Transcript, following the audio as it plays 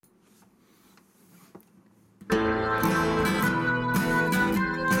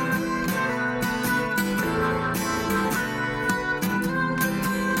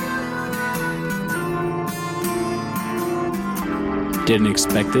Didn't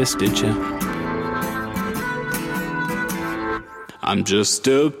expect this, did you? I'm just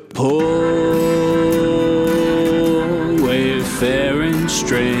a poor wayfaring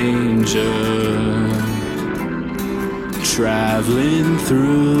stranger, traveling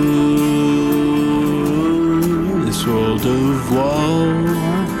through this world of woe,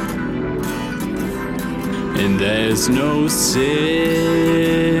 and there's no sickness,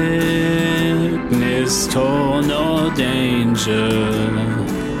 toil, nor danger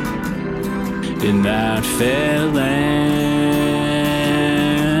in that fair land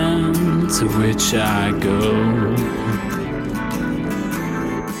to which I go.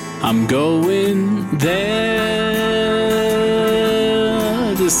 I'm going there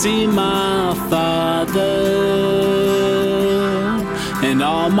to see my father and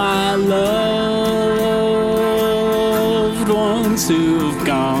all my loved ones who've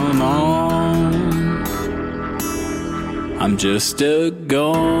gone on. I'm just a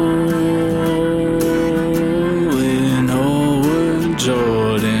going over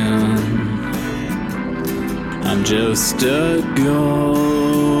Jordan. I'm just a going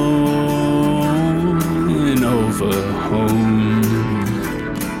over home.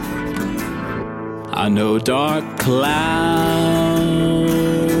 I know dark clouds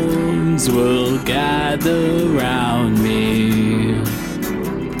will gather round me.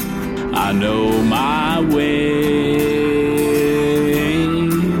 I know my way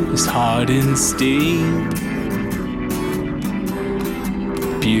is hard and steep.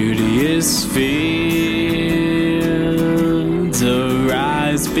 Beauteous fields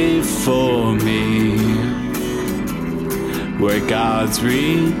arise before me, where gods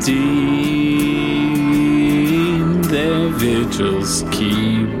redeem their vigils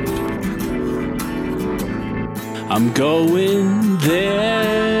keep. I'm going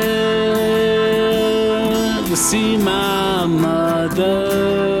there to see my mother.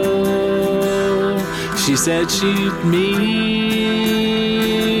 She said she'd meet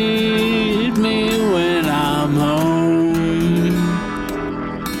me when I'm home.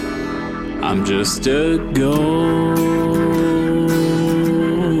 I'm just a going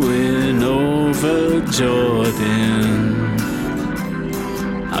over Jordan.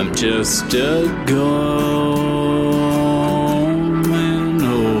 I'm just a going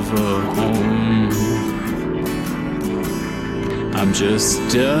over home. I'm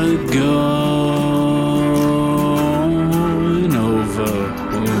just a going